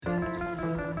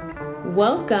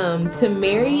Welcome to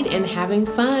Married and Having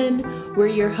Fun. We're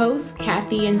your hosts,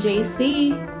 Kathy and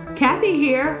JC. Kathy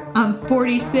here. I'm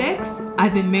 46.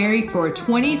 I've been married for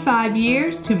 25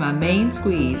 years to my main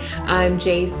squeeze. I'm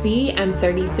JC. I'm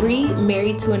 33,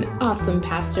 married to an awesome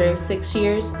pastor of 6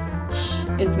 years. Shh,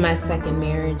 it's my second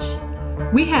marriage.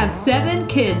 We have 7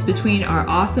 kids between our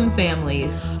awesome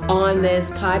families. On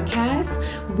this podcast,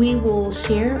 we will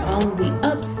share all of the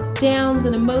ups, downs,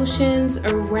 and emotions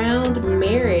around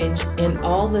marriage and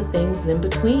all the things in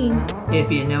between. If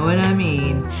you know what I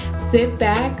mean. Sit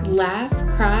back, laugh,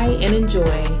 cry, and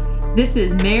enjoy. This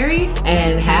is Married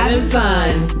and Having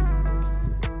Fun.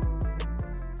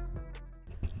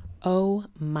 Oh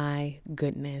my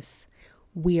goodness.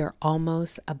 We are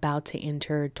almost about to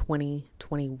enter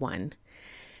 2021.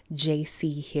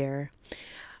 JC here.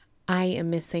 I am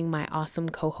missing my awesome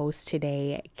co-host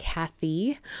today,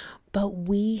 Kathy, but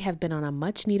we have been on a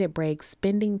much needed break,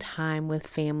 spending time with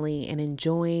family and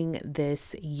enjoying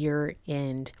this year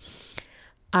end.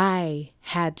 I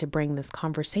had to bring this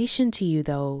conversation to you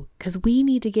though, because we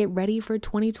need to get ready for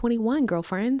 2021,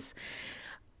 girlfriends.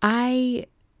 I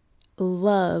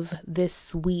love this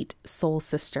sweet soul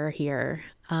sister here.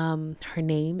 Her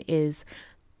name is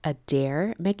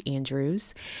Adair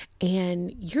McAndrews,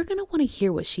 and you're going to want to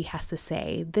hear what she has to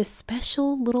say. This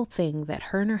special little thing that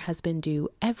her and her husband do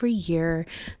every year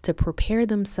to prepare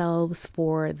themselves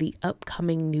for the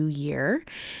upcoming new year.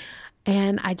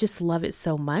 And I just love it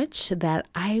so much that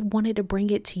I wanted to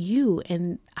bring it to you.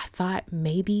 And I thought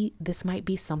maybe this might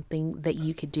be something that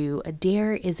you could do.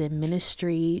 Adair is in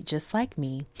ministry just like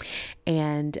me.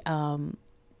 And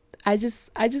I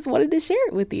just wanted to share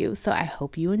it with you. So I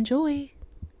hope you enjoy.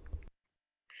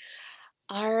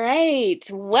 All right.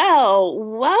 Well,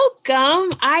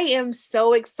 welcome. I am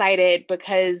so excited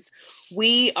because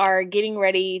we are getting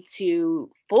ready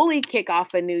to fully kick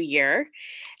off a new year.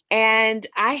 And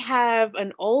I have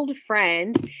an old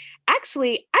friend.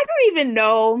 Actually, I don't even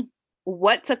know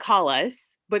what to call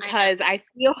us because I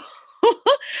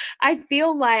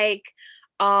feel like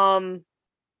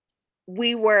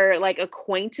we were like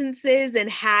acquaintances and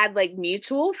had like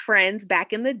mutual friends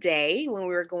back in the day when we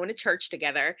were going to church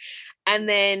together. And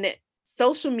then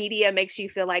social media makes you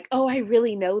feel like, oh, I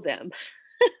really know them.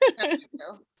 That's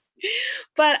true.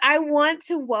 But I want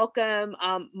to welcome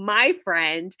my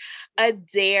friend,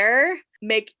 Adair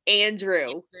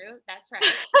McAndrew. That's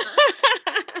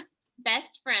right.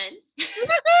 Best friends.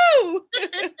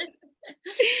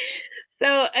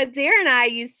 So Adair and I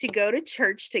used to go to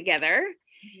church together,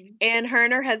 and her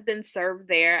and her husband served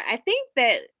there. I think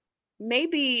that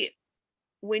maybe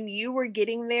when you were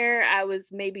getting there, I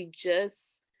was maybe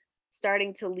just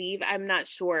starting to leave. I'm not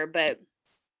sure, but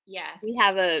yeah, we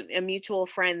have a mutual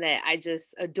friend that I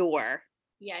just adore.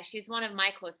 Yeah, she's one of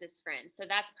my closest friends. So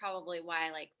that's probably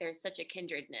why like there's such a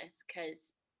kindredness, because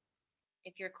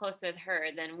if you're close with her,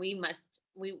 then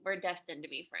we're destined to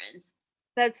be friends.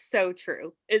 That's so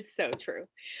true. It's so true.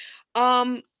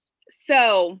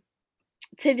 So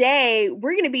today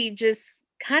we're going to be just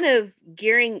kind of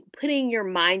putting your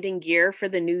mind in gear for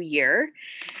the new year.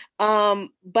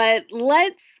 But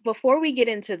before we get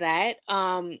into that,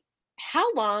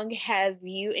 how long have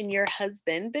you and your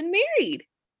husband been married?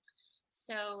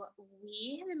 So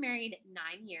we have been married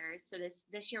 9 years. So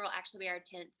this year will actually be our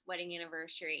 10th wedding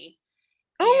anniversary.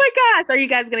 Oh my gosh. Are you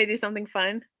guys going to do something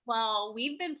fun? Well,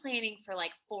 we've been planning for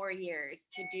like 4 years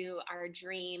to do our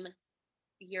dream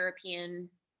European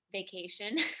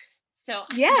vacation. So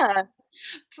yeah, I'm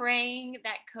praying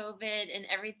that COVID and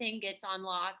everything gets on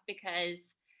lock, because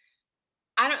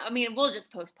we'll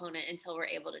just postpone it until we're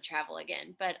able to travel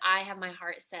again. But I have my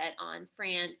heart set on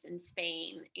France and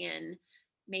Spain and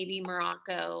maybe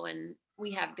Morocco, and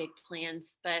we have big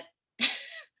plans, but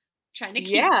trying to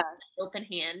keep an open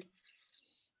hand.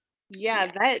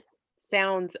 Yeah, that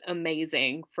sounds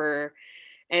amazing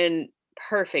and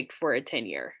perfect for a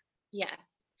 10-year. Yeah.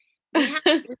 We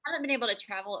haven't been able to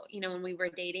travel. When we were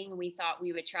dating, we thought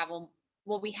we would travel.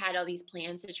 Well, we had all these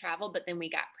plans to travel, but then we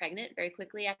got pregnant very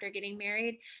quickly after getting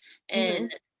married.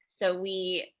 And so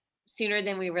we, sooner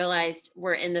than we realized,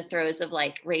 we're in the throes of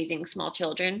like raising small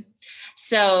children.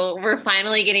 So we're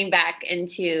finally getting back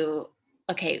into,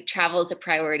 okay, travel is a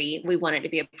priority. We want it to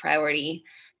be a priority.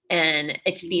 And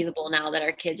it's feasible now that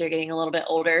our kids are getting a little bit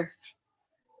older.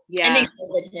 Yeah. And then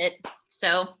COVID hit.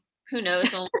 So who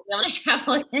knows when we're going to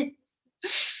travel again.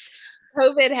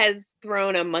 COVID has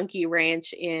thrown a monkey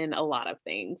wrench in a lot of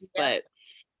things, but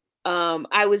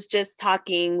I was just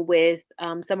talking with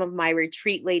some of my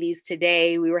retreat ladies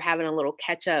today. We were having a little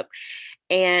catch up,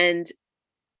 and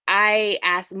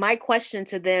my question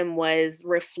to them was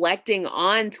reflecting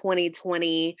on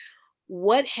 2020.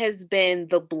 what has been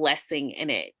the blessing in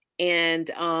it? And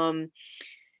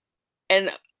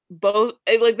both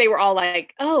like they were all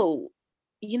like, "Oh,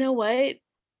 you know what?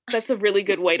 That's a really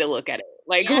good way to look at it."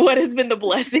 Like, Yeah. what has been the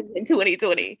blessing in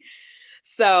 2020?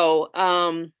 So,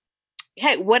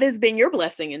 hey, what has been your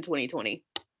blessing in 2020?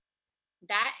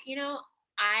 That,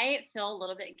 I feel a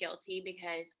little bit guilty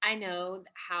because I know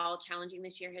how challenging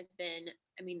this year has been.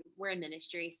 I mean, we're in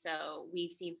ministry, so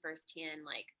we've seen firsthand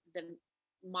like the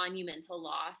monumental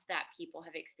loss that people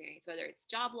have experienced, whether it's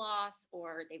job loss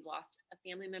or they've lost a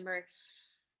family member.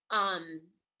 Um,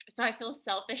 so I feel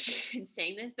selfish in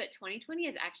saying this, but 2020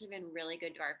 has actually been really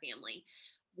good to our family.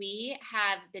 We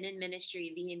have been in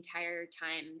ministry the entire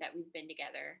time that we've been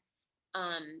together.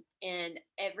 And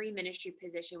every ministry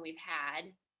position we've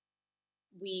had,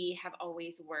 we have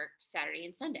always worked Saturday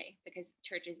and Sunday because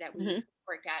churches that we Mhm,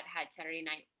 worked at had Saturday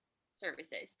night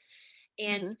services.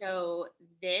 And mhm. so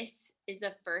this is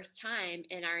the first time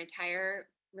in our entire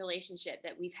relationship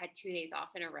that we've had 2 days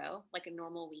off in a row, like a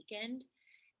normal weekend.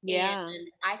 And Yeah.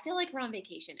 I feel like we're on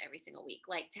vacation every single week.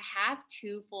 Like to have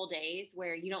 2 full days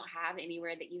where you don't have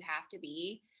anywhere that you have to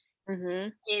be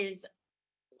Mhm. is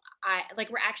I like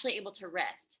we're actually able to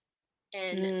rest.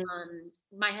 And Mm,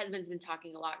 my husband's been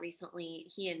talking a lot recently.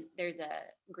 He and there's a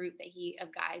group that he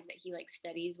of guys that he like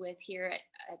studies with here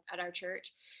at our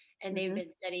church, and they've mhm.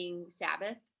 been studying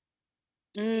Sabbath.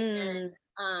 Mm.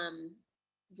 Um,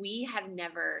 we have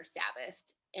never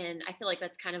Sabbathed, and I feel like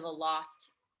that's kind of a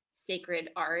lost sacred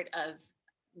art of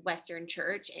Western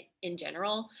church in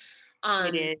general. It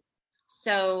Um, is.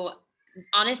 so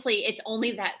honestly, it's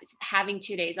only that having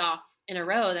 2 days off in a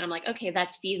row that I'm like, okay,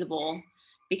 that's feasible.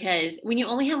 Because when you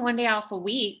only have one day off a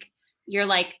week, you're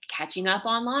like catching up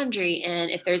on laundry.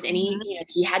 And if there's any, Mhm, if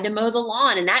he had to mow the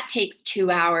lawn and that takes 2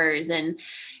 hours, and,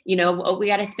 we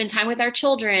got to spend time with our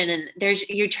children, and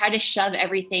you try to shove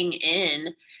everything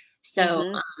in. So,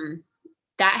 mhm.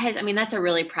 that has, I mean, that's a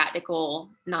really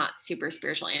practical, not super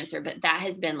spiritual answer, but that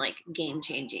has been like game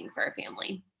changing for our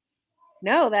family.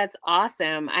 No, that's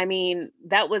awesome. I mean,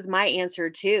 that was my answer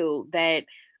too, that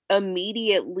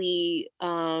immediately,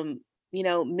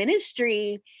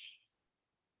 ministry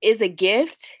is a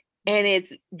gift and Mhm.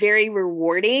 it's very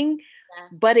rewarding, Yeah.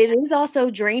 but it is also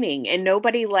draining and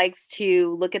nobody likes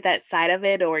to look at that side of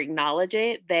it or acknowledge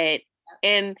it that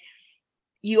and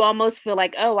you almost feel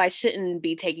like, "Oh, I shouldn't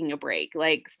be taking a break."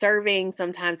 Like serving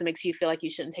sometimes makes you feel like you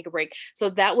shouldn't take a break.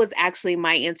 So that was actually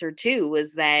my answer too,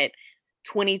 was that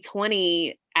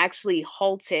 2020 actually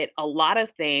halted a lot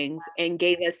of things and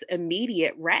gave us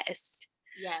immediate rest.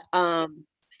 Yes.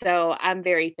 So I'm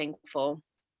very thankful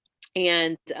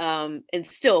and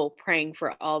still praying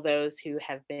for all those who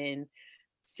have been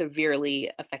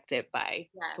severely affected by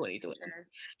Yeah, for 2020. sure.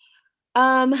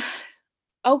 Um,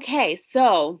 okay,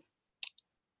 so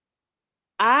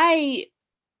I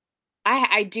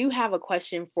I do have a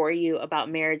question for you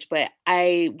about marriage, but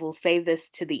I will save this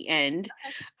to the end.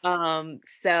 Okay.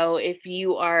 So if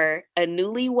you are a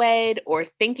newlywed or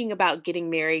thinking about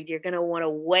getting married, you're gonna want to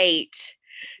wait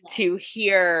Yes. to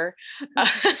hear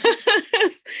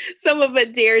some of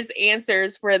Adair's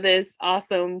answers for this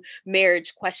awesome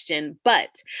marriage question.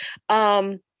 But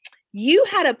um, you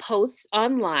had a post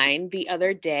online the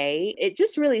other day. It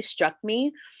just really struck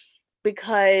me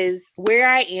because where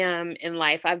I am in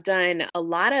life, I've done a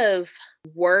lot of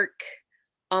work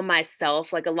on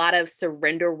myself, like a lot of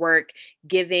surrender work,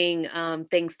 giving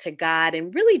things to God,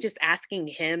 and really just asking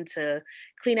Him to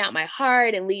clean out my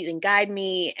heart and lead and guide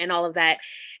me and all of that.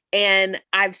 And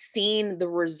I've seen the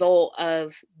result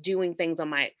of doing things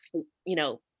on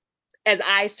as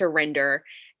I surrender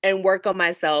and work on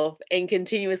myself and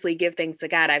continuously give things to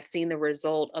God, I've seen the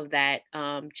result of that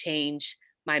change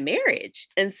my marriage.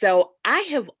 And so I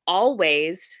have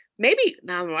always, maybe,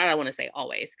 no, I don't want to say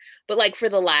always, but like for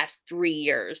the last 3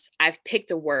 years, I've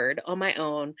picked a word on my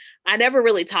own. I never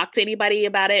really talked to anybody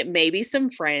about it, maybe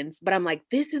some friends, but I'm like,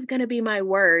 this is going to be my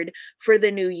word for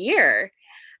the new year.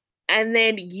 And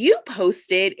then you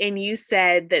posted and you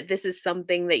said that this is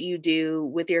something that you do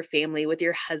with your family, with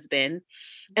your husband.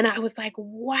 And I was like,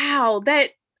 wow,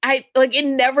 that I like it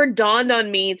never dawned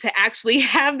on me to actually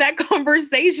have that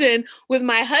conversation with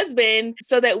my husband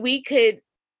so that we could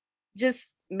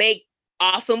just make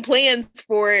awesome plans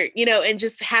for, and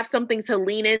just have something to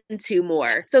lean into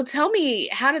more. So tell me,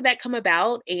 how did that come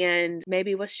about? And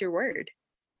maybe what's your word?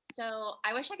 So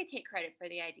I wish I could take credit for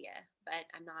the idea, but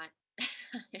I'm not.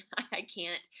 I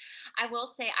can't. I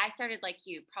will say I started like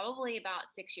you probably about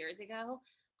 6 years ago.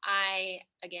 I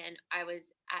was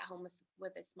at home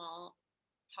with a small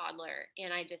toddler,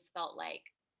 and I just felt like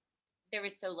there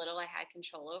was so little I had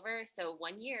control over. So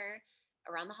one year,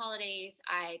 around the holidays,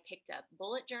 I picked up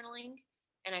bullet journaling,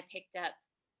 and I picked up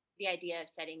the idea of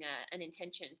setting an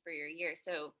intention for your year.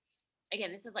 So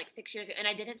again, this was like 6 years ago, and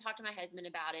I didn't talk to my husband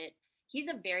about it. He's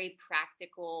a very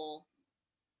practical,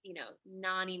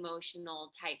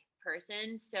 non-emotional type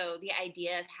person. So the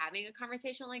idea of having a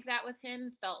conversation like that with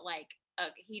him felt like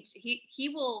he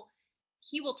will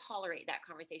tolerate that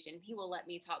conversation. He will let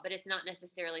me talk, but it's not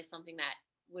necessarily something that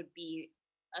would be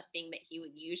a thing that he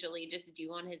would usually just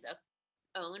do on his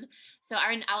own. So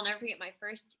I'll never forget my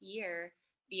first year.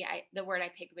 The word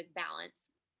I picked was balance,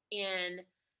 and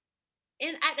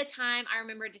at the time, I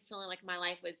remember just feeling like my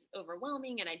life was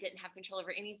overwhelming and I didn't have control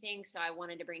over anything. So I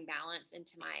wanted to bring balance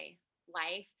into my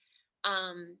life.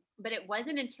 But it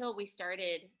wasn't until we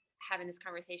started having this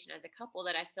conversation as a couple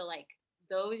that I feel like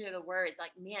those are the words.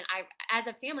 Like, man, as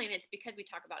a family, and it's because we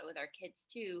talk about it with our kids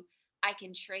too, I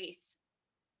can trace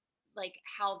like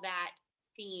how that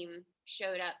theme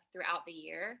showed up throughout the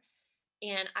year.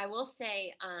 And I will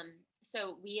say,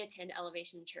 so we attend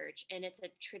Elevation Church, and it's a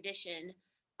tradition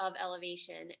of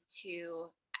Elevation to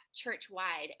church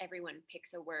wide, everyone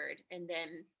picks a word, and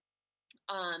then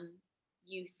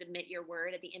you submit your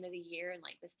word at the end of the year, and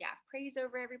like the staff prays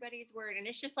over everybody's word, and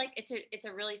it's just like it's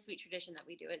a really sweet tradition that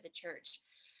we do as a church.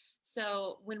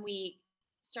 So when we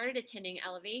started attending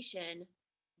Elevation,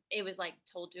 it was like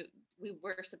we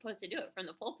were supposed to do it from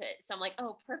the pulpit. So I'm like,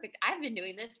 oh, perfect. I've been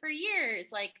doing this for years.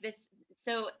 Like this.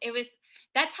 So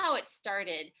that's how it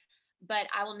started. But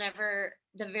I will never,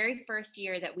 the very first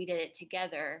year that we did it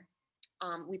together,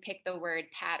 we picked the word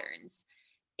patterns.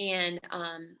 And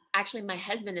actually my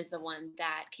husband is the one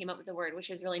that came up with the word, which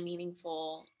was really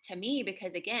meaningful to me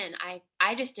because again,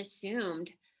 I just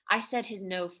assumed I said his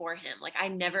no for him. Like I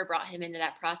never brought him into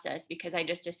that process because I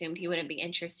just assumed he wouldn't be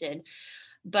interested.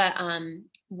 But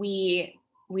we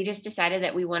just decided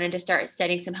that we wanted to start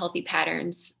setting some healthy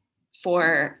patterns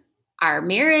for our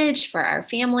marriage, for our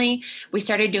family. We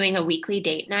started doing a weekly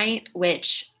date night,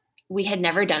 which we had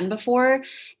never done before.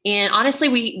 And honestly,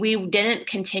 we didn't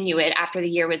continue it after the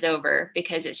year was over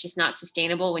because it's just not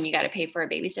sustainable when you got to pay for a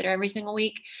babysitter every single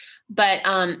week. But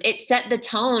it set the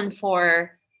tone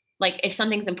for like, if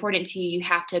something's important to you, you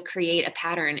have to create a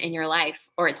pattern in your life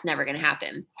or it's never going to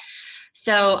happen.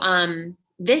 So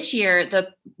this year,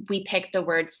 we picked the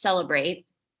word celebrate.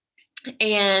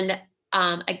 And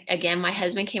again, my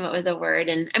husband came up with a word.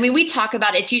 And I mean, we talk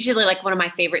about it. It's usually like one of my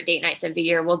favorite date nights of the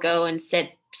year. We'll go and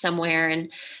sit somewhere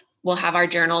and we'll have our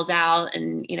journals out.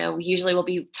 And, usually we'll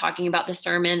be talking about the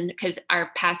sermon because our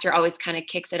pastor always kind of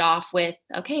kicks it off with,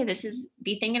 okay,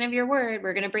 be thinking of your word.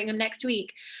 We're going to bring them next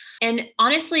week. And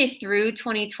honestly, through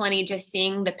 2020, just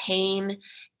seeing the pain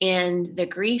and the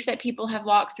grief that people have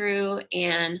walked through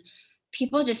and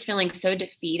people just feeling so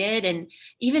defeated. And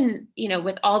even,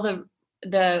 with all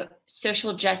the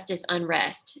social justice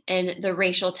unrest and the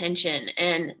racial tension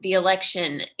and the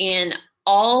election and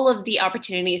all of the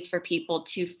opportunities for people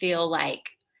to feel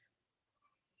like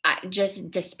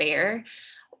just despair.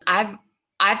 I've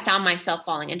found myself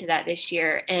falling into that this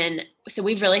year. And so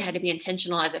we've really had to be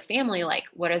intentional as a family. Like,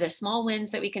 what are the small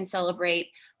wins that we can celebrate?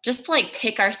 Just to like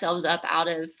pick ourselves up out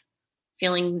of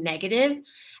feeling negative.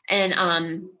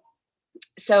 And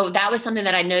so that was something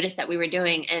that I noticed that we were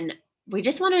doing. And we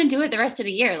just want to do it the rest of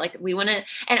the year. Like we want to,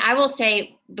 and I will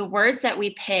say the words that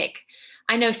we pick,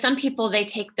 I know some people, they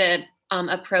take the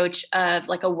approach of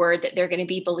like a word that they're going to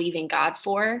be believing God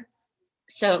for.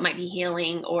 So it might be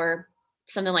healing or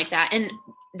something like that. And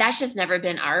that's just never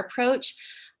been our approach.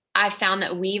 I found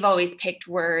that we've always picked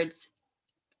words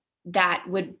that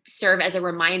would serve as a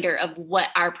reminder of what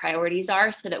our priorities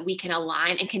are so that we can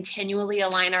align and continually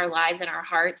align our lives and our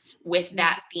hearts with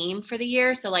that theme for the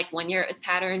year. So like 1 year it was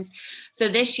patterns. So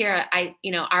this year,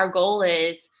 our goal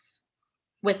is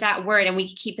with that word, and we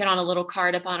keep it on a little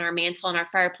card up on our mantle on our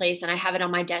fireplace. And I have it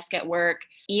on my desk at work.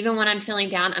 Even when I'm feeling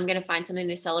down, I'm going to find something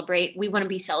to celebrate. We want to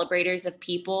be celebrators of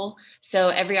people. So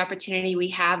every opportunity we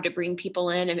have to bring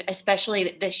people in, and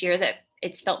especially this year that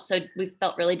we've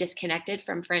felt really disconnected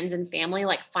from friends and family,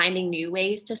 like finding new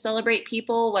ways to celebrate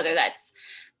people, whether that's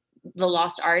the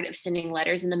lost art of sending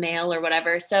letters in the mail or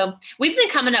whatever. So we've been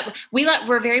coming up,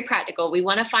 we're very practical. We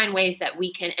want to find ways that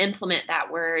we can implement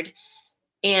that word.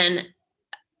 And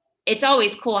it's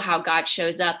always cool how God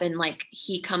shows up and like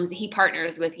he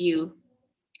partners with you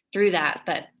through that.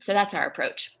 But so that's our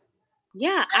approach.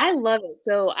 Yeah, I love it.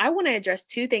 So I want to address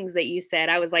two things that you said.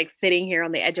 I was like sitting here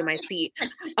on the edge of my seat.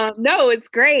 No, it's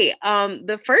great.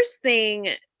 The first thing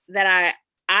that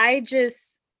I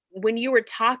just when you were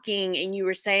talking and you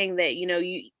were saying that,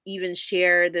 you even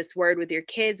share this word with your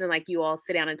kids and like you all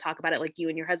sit down and talk about it, like you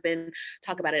and your husband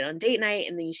talk Mhm. about it on date night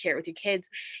and then you share it with your kids,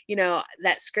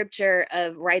 that scripture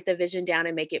of write the vision down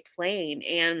and make it plain.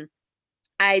 And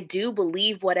I do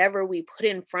believe whatever we put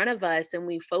in front of us and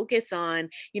we focus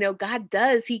on, God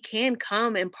does, He can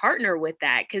come and partner with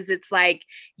that because it's like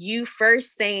you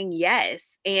first saying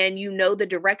yes and the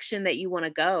direction that you want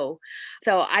to go.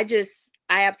 So I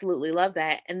absolutely love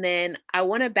that. And then I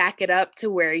want to back it up to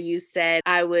where you said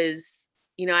I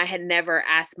had never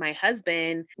asked my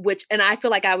husband, and I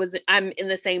feel like I'm in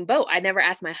the same boat. I never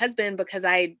asked my husband because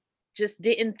I just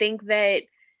didn't think that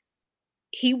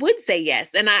he would say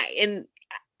yes. And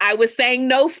I was saying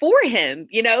no for him,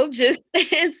 just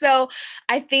and so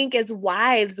I think as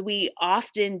wives, we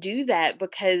often do that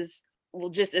because, well,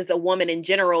 just as a woman in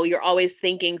general, you're always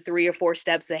thinking 3 or 4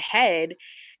 steps ahead.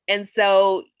 And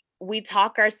so we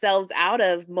talk ourselves out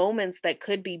of moments that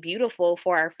could be beautiful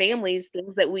for our families,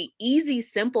 things that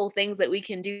simple things that we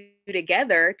can do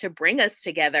together to bring us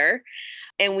together,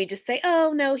 and we just say,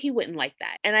 "Oh, no, he wouldn't like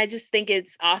that." And I just think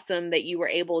it's awesome that you were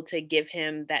able to give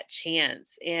him that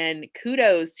chance. And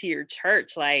kudos to your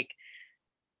church. Like,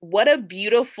 what a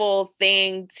beautiful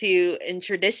thing to in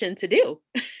tradition to do.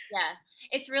 Yeah.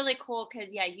 It's really cool because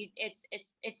yeah,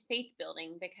 it's faith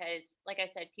building because like I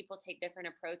said, people take different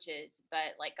approaches,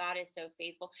 but like God is so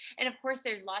faithful. And of course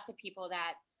there's lots of people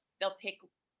that they'll pick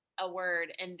a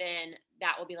word and then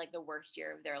that will be like the worst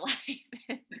year of their life.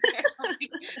 They're like,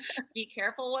 be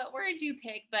careful what word you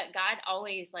pick, but God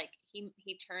always like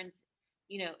he turns,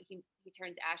 he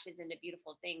turns ashes into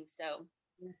beautiful things. So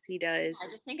Yes, he does.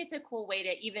 I just think it's a cool way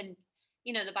to even,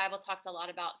 the Bible talks a lot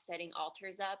about setting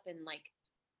altars up and like,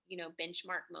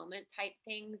 benchmark moment type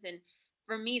things. And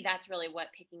for me, that's really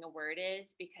what picking a word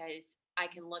is because I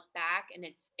can look back and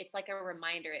it's like a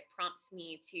reminder. It prompts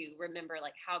me to remember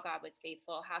like how God was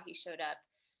faithful, how he showed up.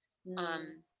 Mm,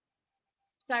 Um,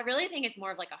 so I really think it's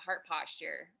more of like a heart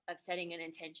posture of setting an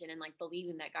intention and like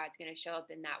believing that God's going to show up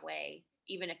in that way,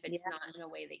 even if it's yeah. not in a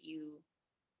way that you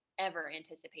ever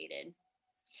anticipated.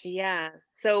 Yeah.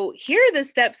 So here are the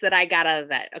steps that I got out of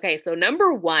that. Okay. So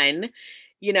number one,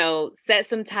 set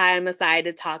some time aside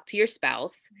to talk to your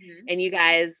spouse Hmm. and you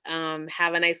guys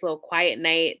have a nice little quiet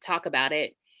night, talk about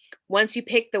it. Once you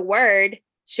pick the word,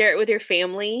 share it with your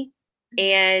family Hmm.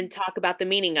 and talk about the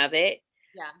meaning of it.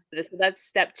 Yeah. So that's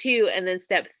step 2. And then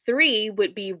step 3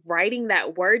 would be writing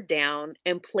that word down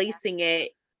and placing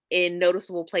it in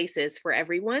noticeable places for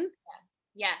everyone.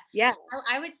 Yeah. Yeah.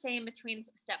 I would say in between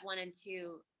step 1 and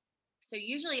 2. So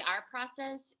usually our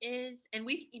process is, and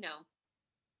we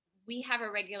have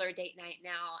a regular date night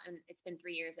now, and it's been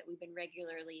 3 years that we've been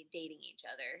regularly dating each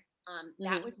other.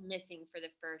 That Hmm. was missing for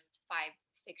the first 5,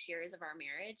 6 years of our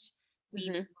marriage. We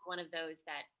Hmm. were one of those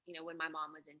that, when my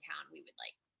mom was in town, we would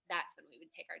like, that's when we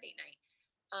would take our date night.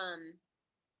 Um,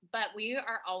 but we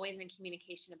are always in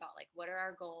communication about like what are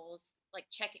our goals, like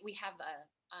we have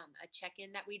a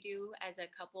check-in that we do as a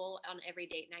couple on every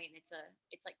date night, and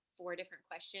it's like 4 different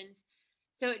questions,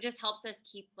 so it just helps us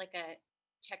keep like a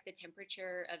check the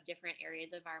temperature of different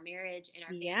areas of our marriage and our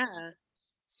family. Yeah.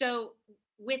 So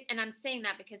and I'm saying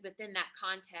that because within that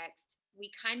context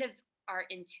we kind of are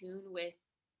in tune with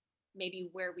maybe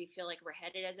where we feel like we're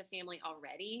headed as a family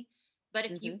already. But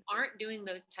if you Hmm. aren't doing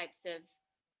those types of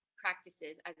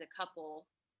practices as a couple,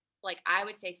 like I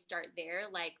would say start there,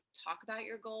 like talk about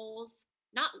your goals,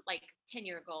 not like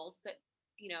 10-year goals, but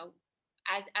you know,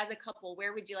 as a couple,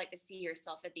 where would you like to see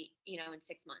yourself at the, in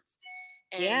 6 months?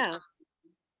 And Yeah.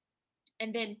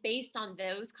 and then based on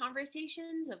those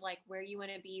conversations of like where you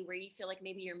want to be, where you feel like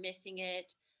maybe you're missing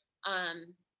it,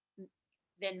 um,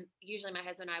 then usually my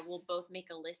husband and I will both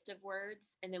make a list of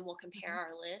words and then we'll compare Mhm.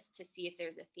 our list to see if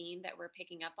there's a theme that we're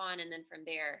picking up on. And then from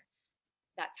there,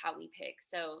 that's how we pick.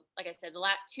 So, like I said, the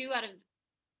last out of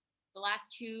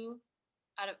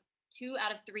 2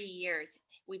 out of 3 years,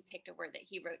 we've picked a word that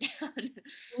he wrote down.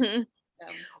 Mhm.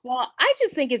 So, Well, I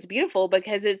just think it's beautiful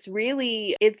because it's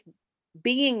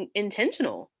being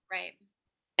intentional. right.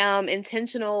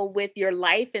 Intentional with your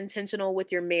life, intentional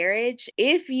with your marriage.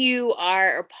 If you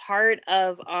are a part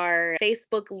of our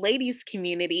Facebook ladies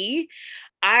community,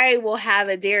 I will have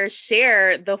Adair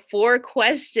share the 4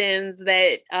 questions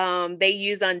that they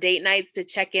use on date nights to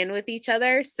check in with each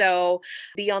other. So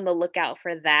be on the lookout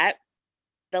for that.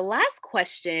 The last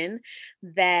question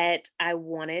that I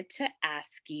wanted to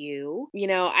ask you,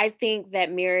 I think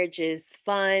that marriage is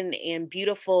fun and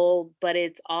beautiful, but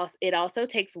it also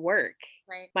takes work.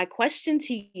 Right. My question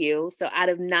to you, so out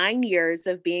of 9 years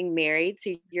of being married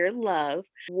to your love,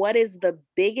 what is the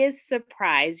biggest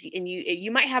surprise? And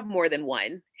you might have more than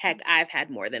one. Heck, I've had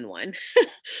more than one.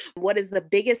 What is the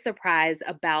biggest surprise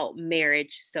about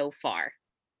marriage so far?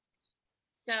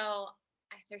 So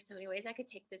there's so many ways I could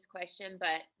take this question,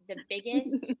 but the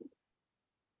biggest,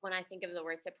 when I think of the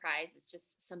word surprise, it's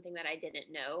just something that I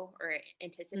didn't know or Mhm.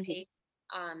 anticipate.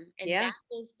 And Yeah.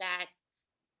 that is that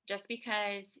just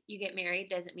because you get married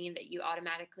doesn't mean that you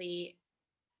automatically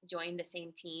join the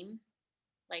same team.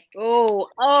 Like,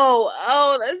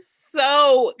 That's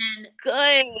so and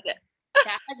good.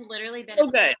 that has literally been So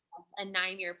good. a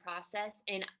 9-year process.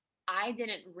 And I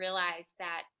didn't realize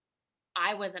that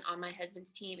I wasn't on my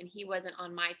husband's team and he wasn't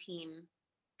on my team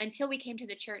until we came to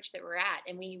the church that we're at,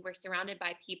 and we were surrounded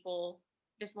by people.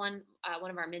 This one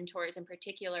of our mentors in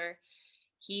particular,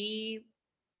 he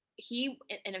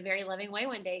in a very loving way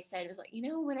one day said, it was like,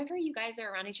 whenever you guys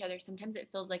are around each other, sometimes it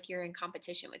feels like you're in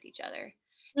competition with each other.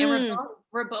 And Mm.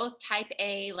 we're both type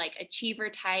A, like achiever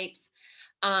types.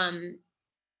 um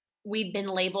we've been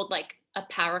labeled like a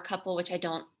power couple, which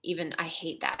I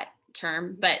hate that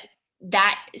term, but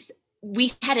that is,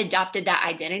 we had adopted that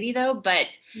identity though, but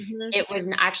Mhm. it was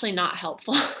actually not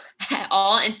helpful at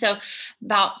all. And so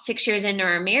about 6 years into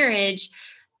our marriage,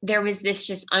 there was this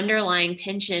just underlying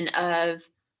tension of,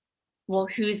 well,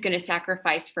 who's going to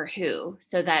sacrifice for who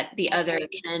so that the other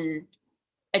can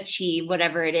achieve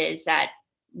whatever it is that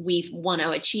we want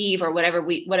to achieve, or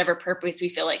whatever purpose we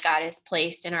feel like God has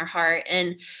placed in our heart.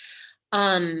 And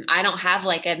I don't have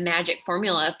like a magic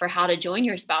formula for how to join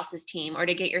your spouse's team or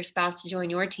to get your spouse to join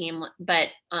your team. But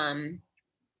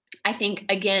I think,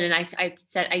 again, and I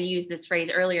said, I used this phrase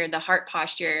earlier, the heart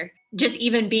posture, just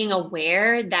even being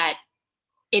aware that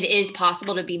it is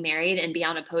possible to be married and be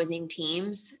on opposing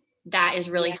teams. That is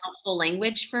really Yeah. helpful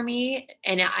language for me.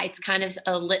 And it's kind of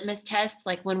a litmus test,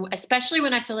 like especially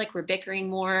when I feel like we're bickering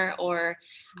more, or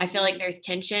I feel like there's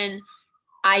tension,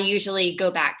 I usually go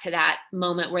back to that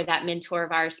moment where that mentor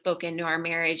of ours spoke into our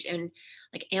marriage, and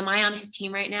like, am I on his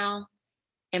team right now?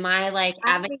 Am I like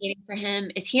I advocating for him?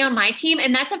 Is he on my team?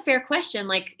 And that's a fair question.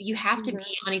 Like, you have to Mhm.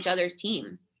 be on each other's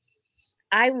team.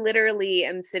 I literally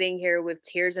am sitting here with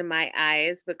tears in my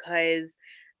eyes because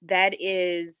that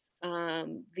is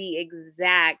the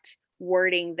exact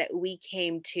wording that we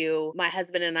came to. My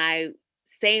husband and I,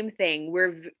 same thing.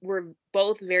 We're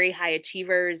both very high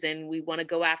achievers and we want to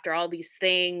go after all these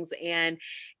things. And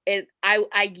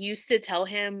I used to tell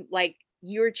him, like,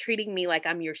 you're treating me like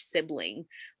I'm your sibling,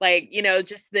 like,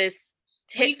 just this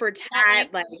tit We for that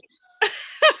tat, like. language.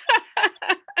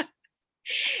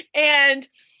 And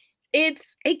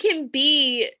it can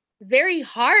be very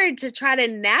hard to try to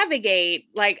navigate.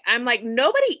 Like, I'm like,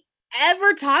 nobody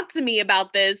ever talked to me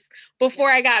about this Yeah, before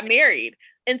I got married.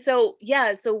 And so,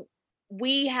 yeah, so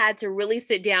we had to really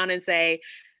sit down and say,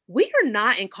 we are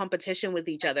not in competition with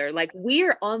each other. Like, we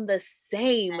are on the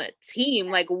same team.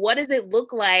 Like, what does it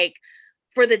look like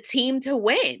for the team to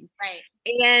win? right.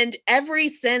 And ever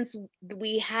since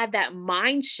we had that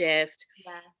mind shift,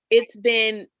 Yeah, it's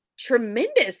been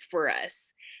tremendous for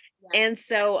us. yeah. And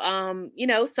so,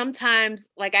 sometimes,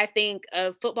 like, I think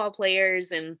of football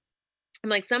players, and I'm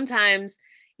like, sometimes,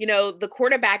 the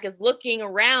quarterback is looking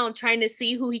around trying to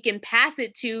see who he can pass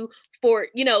it to for,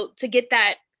 to get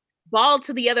that ball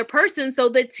to the other person so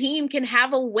the team can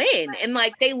have a win. And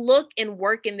like, they look and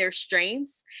work in their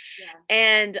strengths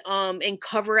Yeah. and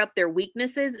cover up their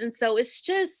weaknesses. And so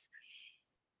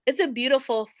it's a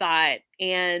beautiful thought.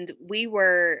 And we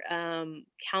were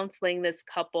counseling this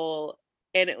couple,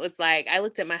 and it was like, I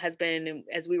looked at my husband, and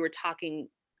as we were talking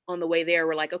on the way there,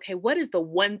 we're like, okay, what is the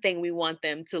one thing we want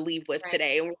them to leave with Right.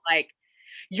 today? And we're like,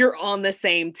 you're on the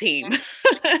same Yeah. team.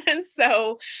 And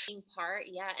so, In part,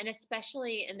 yeah. And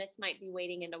especially, and this might be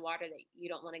wading into water that you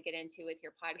don't want to get into with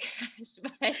your podcast,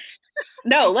 but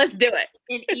no, let's do it.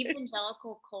 in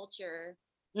evangelical culture,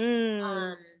 Mm,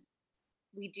 um,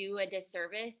 we do a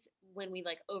disservice when we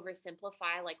like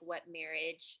oversimplify like what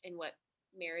marriage and what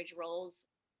marriage roles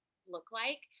look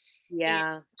like. And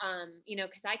yeah.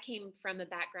 because I came from a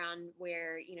background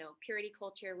where, purity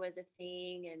culture was a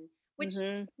thing, and which,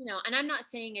 Hmm. and I'm not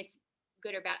saying it's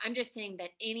good or bad. I'm just saying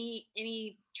that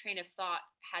any train of thought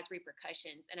has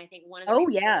repercussions. And I think one of the Oh,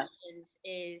 yeah. repercussions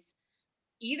is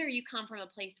either you come from a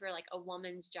place where like a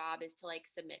woman's job is to like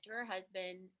submit to her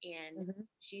husband, and Hmm.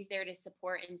 she's there to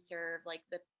support and serve like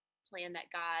the plan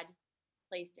that God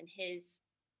placed in his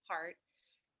heart.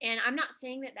 And I'm not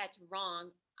saying that that's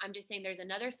wrong. I'm just saying there's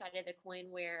another side of the coin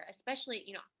where, especially,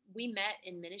 we met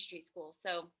in ministry school.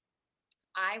 So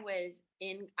I was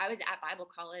at Bible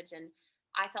college, and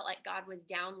I felt like God was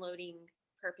downloading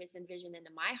purpose and vision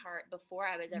into my heart before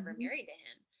I was ever Mhm. married to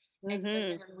him. And so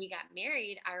then Mhm. when we got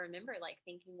married, I remember like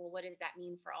thinking, well, what does that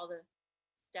mean for all the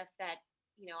stuff that,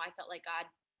 I felt like God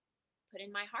put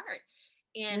in my heart?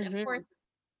 And of course,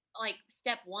 Mhm. like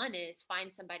step one is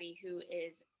find somebody who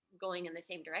is going in the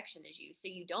same direction as you, so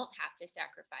you don't have to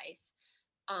sacrifice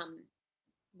um,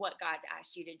 what God's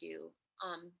asked you to do.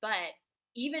 But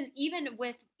even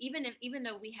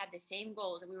though we had the same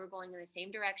goals and we were going in the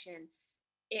same direction,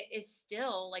 it is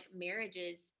still like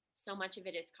marriages. So much of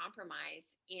it is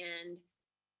compromise, and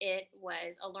it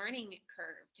was a learning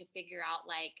curve to figure out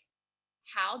like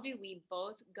how do we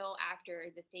both go after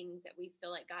the things that we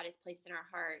feel like God has placed in our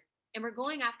heart, and we're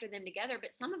going after them together,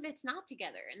 but some of it's not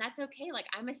together, and that's okay. Like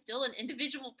still an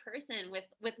individual person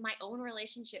with my own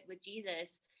relationship with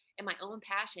Jesus and my own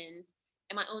passions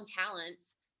and my own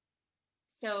talents.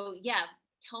 So yeah,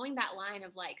 towing that line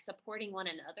of like supporting one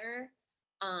another,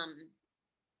 um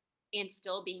and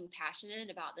still being passionate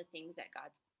about the things that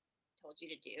God's told you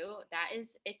to do,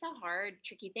 it's a hard,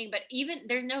 tricky thing. But even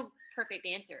there's no perfect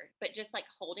answer, but just like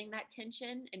holding that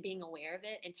tension and being aware of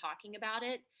it and talking about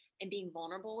it and being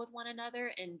vulnerable with one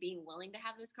another and being willing to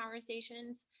have those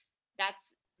conversations,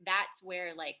 that's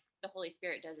where like the Holy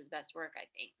Spirit does his best work, I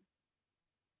think.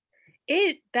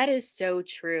 That is so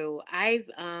true. I've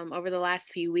over the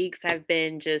last few weeks I've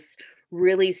been just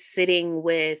really sitting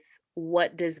with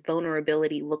what does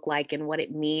vulnerability look like and what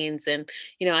it means. And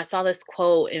I saw this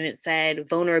quote and it said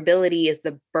vulnerability is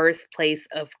the birthplace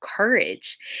of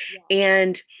courage. Yeah.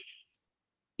 And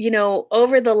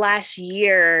over the last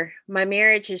year, my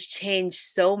marriage has changed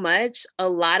so much. A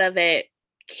lot of it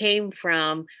came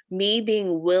from me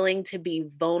being willing to be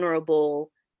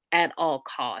vulnerable at all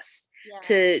costs, Yeah.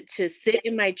 to sit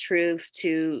in my truth,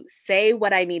 to say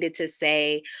what I needed to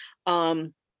say.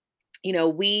 Um,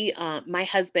 we my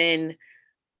husband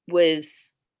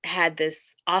was had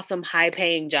this awesome high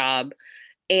paying job,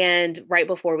 and right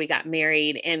before we got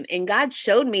married, and God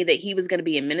showed me that he was going to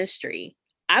be in ministry.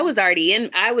 Mm. I was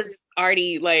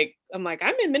already like, I'm like,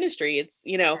 I'm in ministry.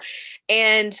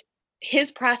 And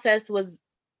his process was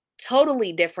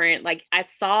totally different. Like I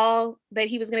saw that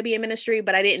he was going to be in ministry,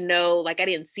 but I didn't know, like I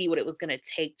didn't see what it was going to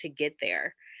take to get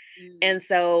there. Mm. And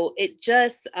so it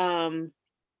just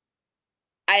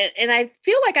I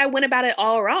feel like I went about it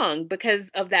all wrong because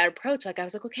of that approach. Like I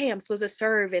was like, okay, I'm supposed to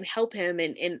serve and help him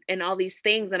and all these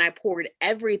things. And I poured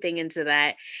everything into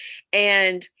that.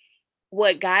 And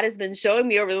what God has been showing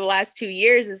me over the last 2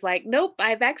 years is like, nope,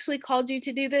 I've actually called you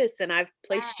to do this and I've Yeah.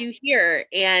 placed you here.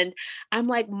 And I'm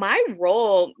like, my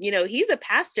role, he's a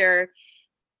pastor,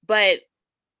 but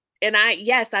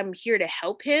yes, I'm here to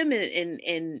help him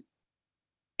and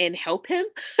help him.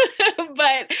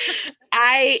 But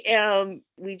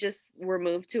we just were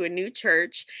moved to a new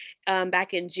church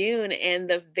back in June. And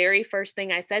the very first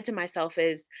thing I said to myself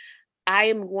is, I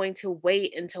am going to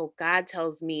wait until God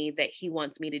tells me that he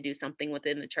wants me to do something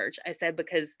within the church. I said,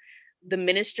 because the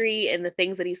ministry and the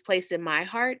things that he's placed in my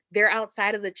heart, they're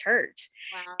outside of the church.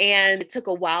 Wow. And it took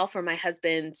a while for my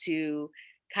husband to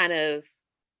kind of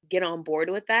get on board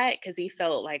with that because he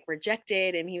felt like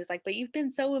rejected, and he was like, but you've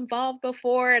been so involved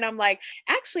before. And I'm like,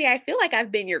 actually, I feel like I've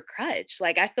been your crutch.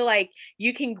 Like I feel like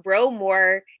you can grow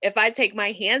more if I take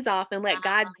my hands off and let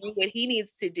God do what he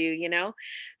needs to do.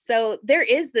 So there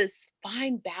is this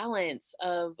fine balance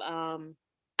of I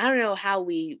don't know how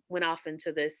we went off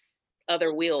into this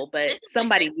other wheel, but This is a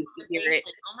somebody great needs to hear it.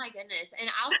 conversation. Oh my goodness. And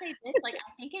I'll say this, like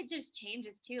I think it just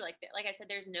changes too. Like I said,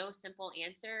 there's no simple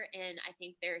answer. And I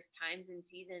think there's times and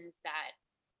seasons that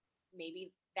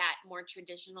maybe that more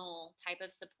traditional type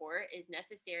of support is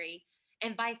necessary,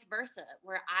 and vice versa,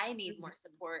 where I need more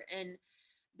support.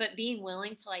 But being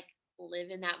willing to like live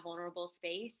in that vulnerable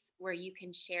space where you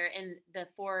can share. And the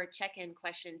 4 check-in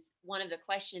questions, one of the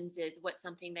questions is what's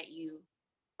something that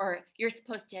you're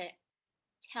supposed to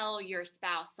tell your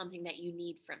spouse something that you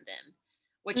need from them,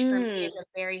 which for me Mm. is a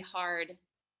very hard.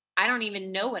 I don't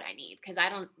even know what I need because I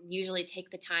don't usually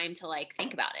take the time to like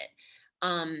think about it.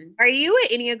 Are you an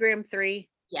Enneagram 3?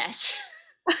 Yes.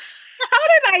 How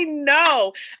did I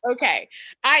know? Okay.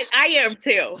 I am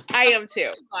too. I Of am too.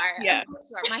 course you are. Yeah. Of course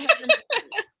you are. My husband's a 8,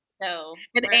 so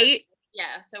An 8?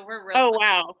 we're real Oh, close.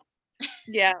 wow.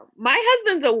 Yeah. My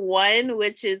husband's a 1,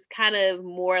 which is kind of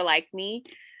more like me.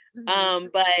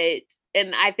 Mhm. But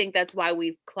and I think that's why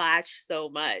we've clashed so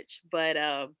much. But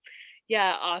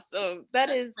yeah, awesome. That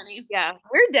That's is funny. yeah,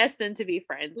 we're destined to be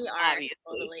friends, We are obviously.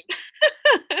 totally.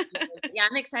 Yeah,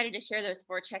 I'm excited to share those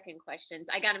 4 check-in questions.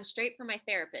 I got them straight from my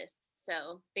therapist,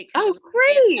 so they Oh, come in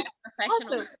great.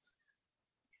 professional. Awesome.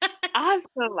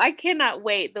 Awesome. I cannot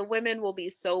wait. The women will be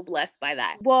so blessed by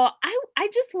that. Well, I I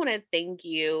just want to thank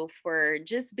you for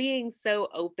just being so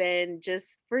open,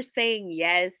 just for saying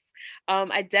yes.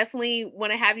 I definitely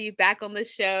want to have you back on the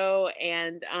show,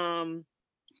 and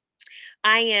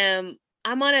I am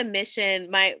I'm on a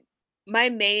mission. My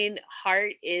main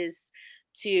heart is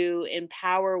to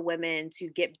empower women to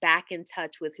get back in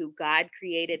touch with who God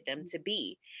created them to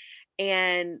be.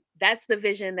 And that's the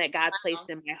vision that God placed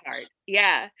Wow. in my heart.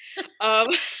 Yeah. Um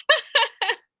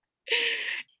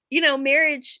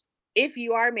marriage, if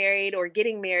you are married or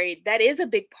getting married, that is a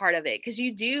big part of it, because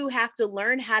you do have to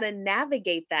learn how to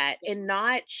navigate that and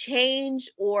not change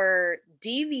or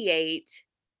deviate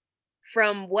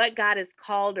from what God has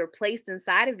called or placed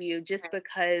inside of you just Right.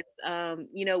 because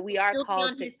we are Still be called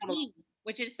on to his come. team,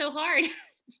 which is so hard.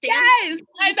 Stay on Yes, his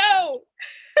I team. know.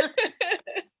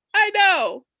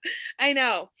 I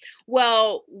know.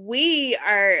 Well, we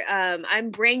are, I'm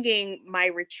bringing my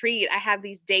retreat. I have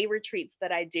these day retreats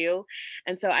that I do.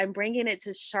 And so I'm bringing it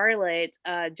to Charlotte,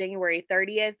 January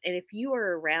 30th. And if you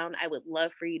are around, I would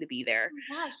love for you to be there.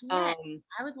 Oh my gosh, yes. Um,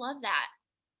 I would love that.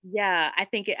 yeah, I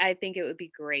think it would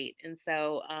be great. And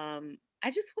so, I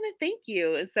just want to thank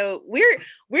you. And so we're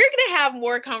going to have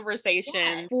more Yeah.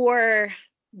 conversation for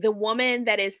the woman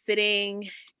that is sitting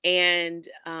and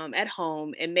at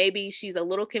home, and maybe she's a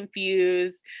little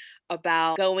confused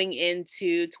about going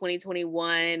into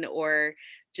 2021, or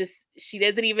just she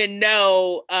doesn't even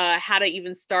know how to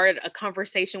even start a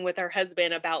conversation with her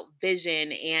husband about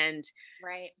vision and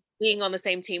Right. being on the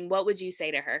same team. What would you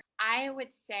say to her? I would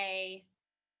say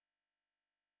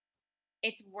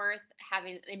it's worth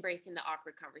embracing the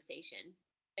awkward conversation,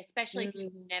 especially if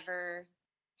you've never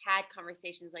had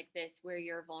conversations like this where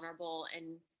you're vulnerable and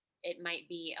it might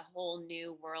be a whole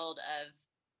new world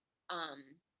of um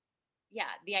yeah,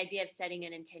 the idea of setting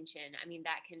an intention. I mean,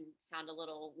 that can sound a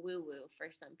little woo woo for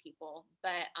some people,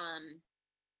 but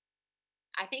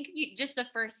I think just the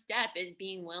first step is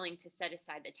being willing to set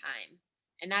aside the time.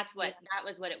 And that's what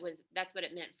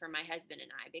it meant for my husband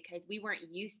and I, because we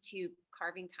weren't used to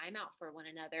carving time out for one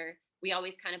another. We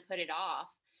always kind of put it off.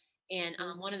 And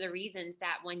one of the reasons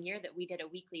that one year that we did a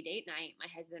weekly date night, my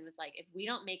husband was like, if we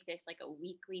don't make this like a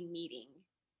weekly meeting,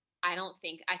 I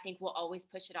think we'll always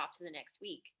push it off to the next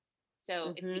week.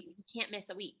 So if we can't miss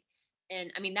a week.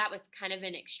 And I mean, that was kind of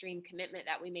an extreme commitment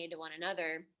that we made to one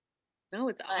another. Oh,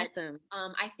 it's But awesome.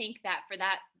 I think that for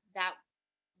that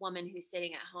woman who's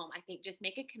sitting at home, I think just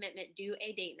make a commitment, do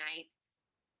a date night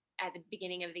at the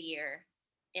beginning of the year,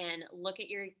 and look at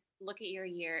your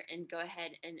year and go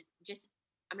ahead and just.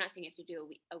 I'm not saying you have to do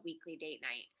a weekly date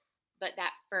night, but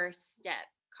that first step,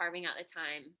 carving out the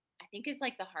time, I think is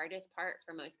like the hardest part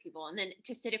for most people. And then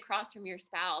to sit across from your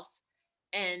spouse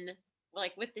and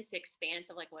like with this expanse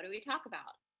of like, what do we talk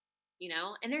about?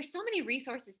 And there's so many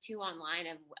resources too online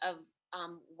of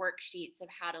worksheets of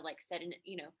how to like set an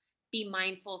be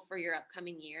mindful for your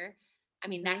upcoming year. I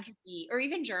mean, that could be, or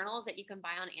even journals that you can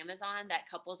buy on Amazon that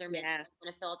couples are meant to Yeah. kind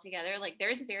of fill together. Like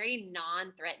there's very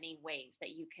non-threatening ways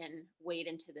that you can wade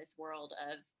into this world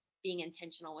of being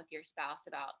intentional with your spouse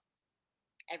about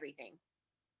everything.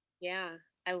 Yeah.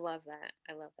 I love that.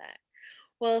 I love that.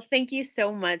 Well, thank you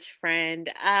so much,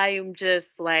 friend. I'm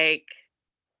just like,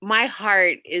 my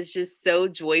heart is just so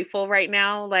joyful right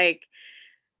now. Like,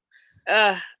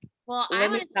 uh, Well, I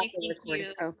let me want to stop say the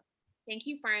recording. Oh. thank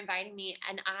you for inviting me.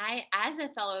 And I, as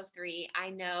a fellow three, I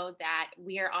know that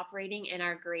we are operating in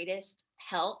our greatest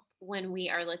health when we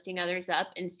are lifting others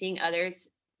up and seeing others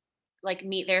like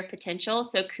meet their potential.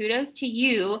 So kudos to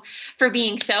you for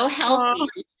being so healthy. Oh,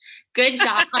 Good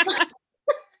job.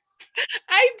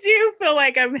 I do feel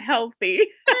like I'm healthy.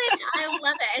 I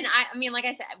love it. And I mean, like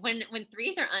I said, when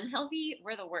threes are unhealthy,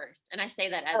 we're the worst. And I say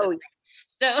that as Oh, a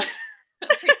so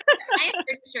I am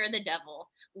pretty sure the devil,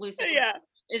 Lucifer, yeah.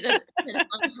 is an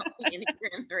unhealthy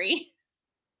Enneagram 3.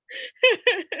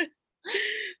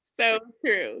 So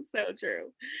true. So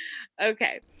true.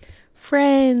 Okay.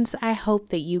 Friends, I hope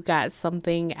that you got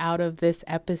something out of this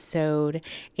episode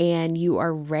and you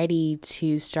are ready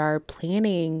to start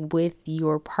planning with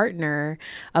your partner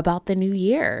about the new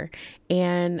year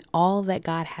and all that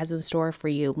God has in store for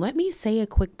you. Let me say a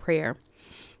quick prayer.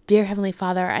 Dear Heavenly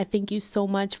Father, I thank you so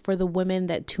much for the women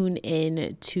that tune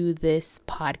in to this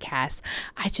podcast.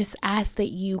 I just ask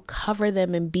that you cover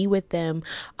them and be with them.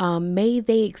 May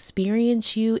they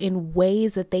experience you in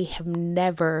ways that they have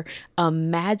never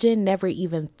imagined, never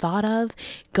even thought of.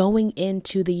 Going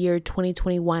into the year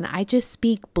 2021, I just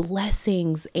speak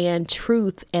blessings and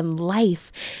truth and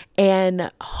life and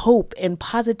hope and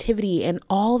positivity and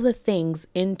all the things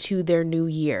into their new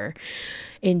year.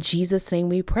 In Jesus' name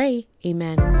we pray.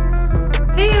 Amen.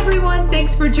 Hey everyone,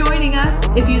 thanks for joining us.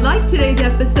 If you liked today's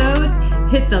episode,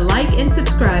 Hit the like and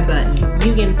subscribe button.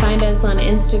 You can find us on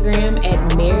Instagram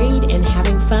at Married and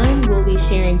Having Fun. We'll be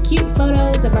sharing cute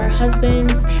photos of our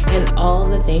husbands and all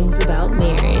the things about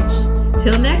marriage.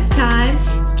 Till next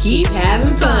time, Keep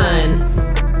having fun.